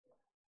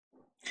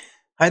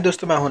हाय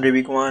दोस्तों, मैं हूं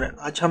रवि कुमार।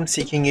 आज हम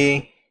सीखेंगे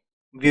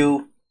view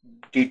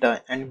data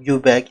and view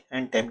bag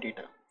and temp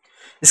data.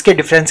 इसके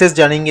डिफरेंसेस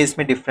जानेंगे।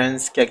 इसमें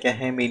डिफरेंस क्या क्या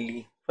है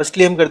मेनली।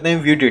 फर्स्टली हम करते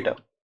हैं व्यू डेटा।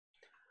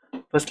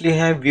 फर्स्टली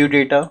है view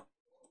data,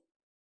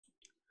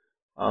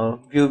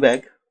 view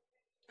bag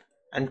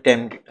and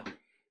temp data.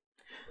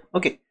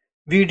 Okay,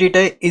 view data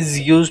is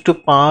use to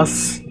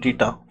pass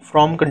data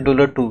from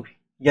controller to,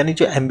 यानी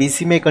जो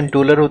MVC में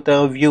कंट्रोलर होता है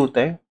और व्यू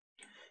होता है,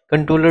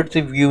 कंट्रोलर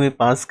से व्यू में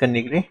पास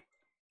करने के लिए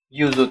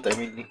यूज होता है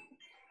mainly.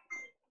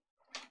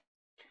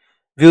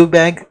 View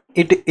bag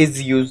it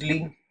is usually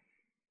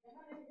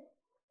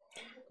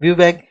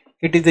ViewBag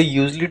it is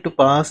usually to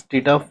pass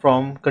data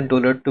from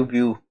controller to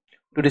view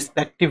to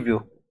respective view,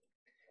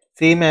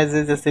 same as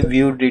जैसे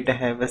व्यू डेटा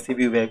है वैसे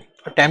व्यू बैग।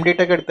 और टाइम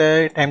डेटा करता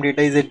है, time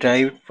data is a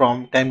drive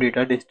from time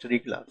data dictionary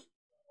class.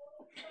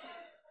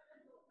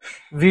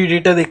 View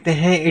data देखते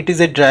हैं, it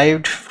is a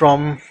derived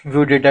from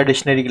view data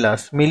dictionary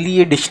class. Mainly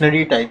ये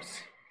dictionary types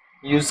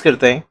use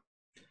करता है,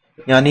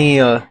 यानी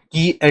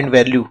की and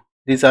value,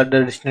 these are the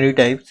dictionary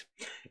types.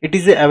 It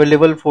is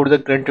available for the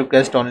current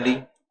request only,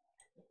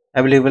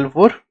 available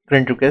for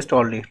current request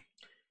only,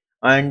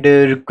 and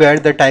require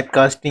the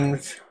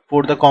typecastings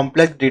for the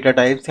complex data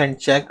types and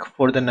check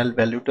for the null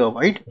value to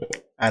avoid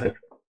error.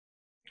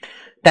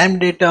 Time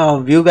data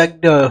view back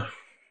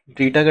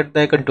data करता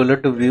है controller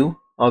to view,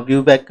 और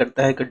view back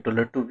करता है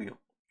controller to view.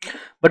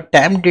 But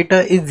time data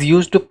is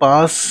use to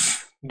pass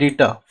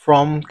data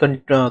from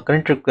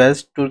current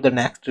request to the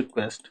next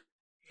request.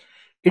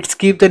 It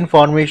keeps the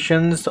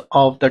informations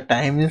of the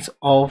times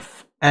of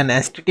an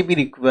HTTP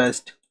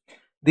request.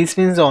 This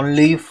means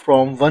only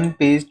from one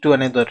page to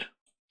another,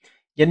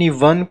 yani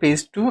one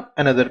page to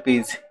another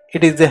page.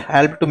 It is a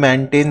help to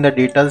maintain the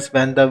data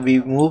when the we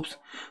moves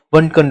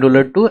one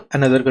controller to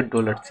another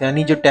controller.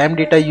 यानी जो time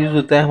data use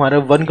होता है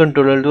हमारा one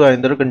controller to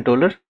another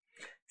controller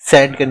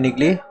send करने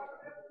के लिए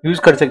use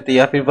कर सकते हैं,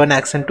 या फिर one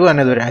action to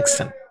another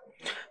action,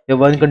 या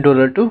वन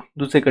कंट्रोलर टू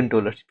दूसरे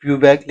कंट्रोलर। व्यू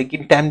बैक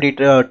लेकिन टाइम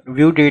डेटा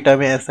व्यू डेटा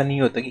में ऐसा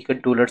नहीं होता कि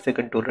कंट्रोलर से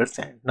कंट्रोलर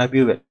सेंड, ना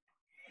view back.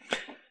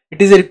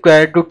 It is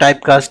required to type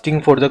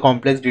casting for the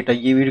complex data.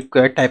 ये भी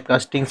रिक्वायर्ड टाइप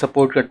कास्टिंग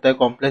सपोर्ट करता है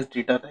complex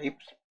data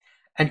types,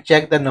 and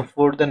check the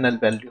for the null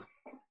value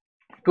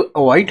to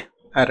avoid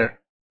error.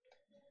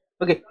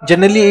 Okay,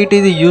 generally it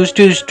is used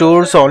to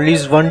store only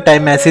one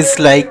time message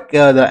like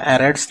the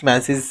errors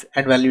message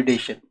and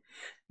validation.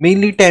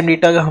 Mainly time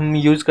data का हम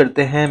use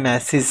करते हैं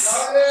message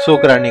show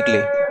कराने के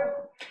लिए।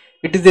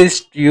 It is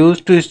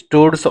used to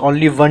store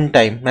only one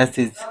time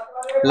message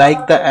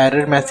like the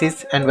error message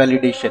and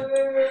validation.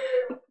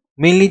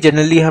 Mainly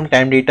generally हम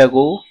time data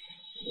को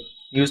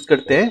use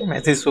करते हैं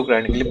मैसेज शो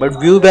कराने के लिए। But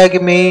view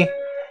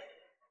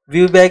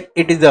bag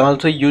it is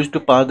also use to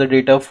pass the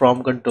data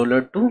from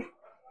controller to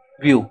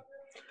view.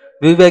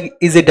 ViewBag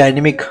is a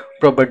dynamic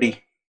property.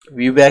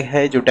 ViewBag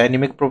है जो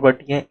dynamic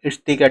property है। It's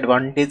take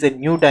advantage a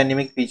new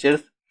dynamic features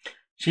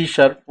C#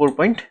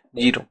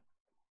 4.0.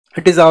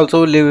 It is also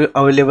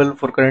available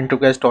for current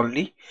request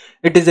only.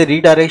 It is a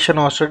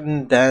redirection option,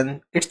 then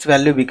its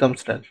value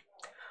becomes null.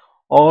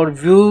 और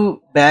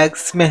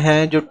ViewBags में है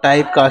जो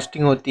type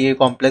casting होती है,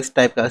 complex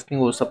type casting,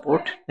 वो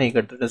support नहीं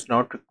करता, does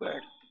not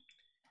required.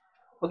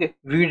 Okay,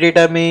 view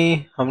data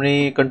में हमने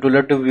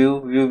controller to view,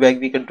 view bag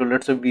भी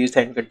कंट्रोलर से व्यू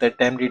सेंड करता है।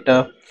 टाइम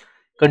डेटा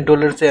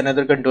कंट्रोलर से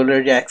अनदर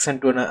कंट्रोलर या action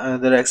to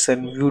another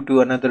action, view to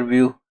another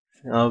view,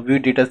 view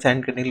data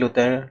send करने के लिए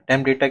होता है।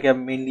 टाइम डेटा क्या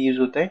मेनली यूज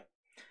होता है।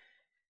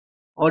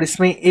 और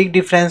इसमें एक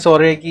डिफरेंस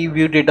और है कि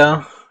view data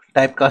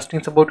type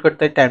casting support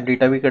करता है, टाइम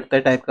डेटा भी करता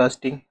है type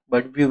casting,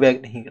 but view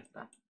bag नहीं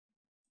करता।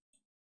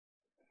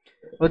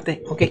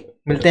 ओके,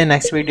 मिलते हैं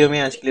नेक्स्ट वीडियो में।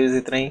 आज के लिए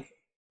इतना ही।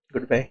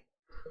 Good bye.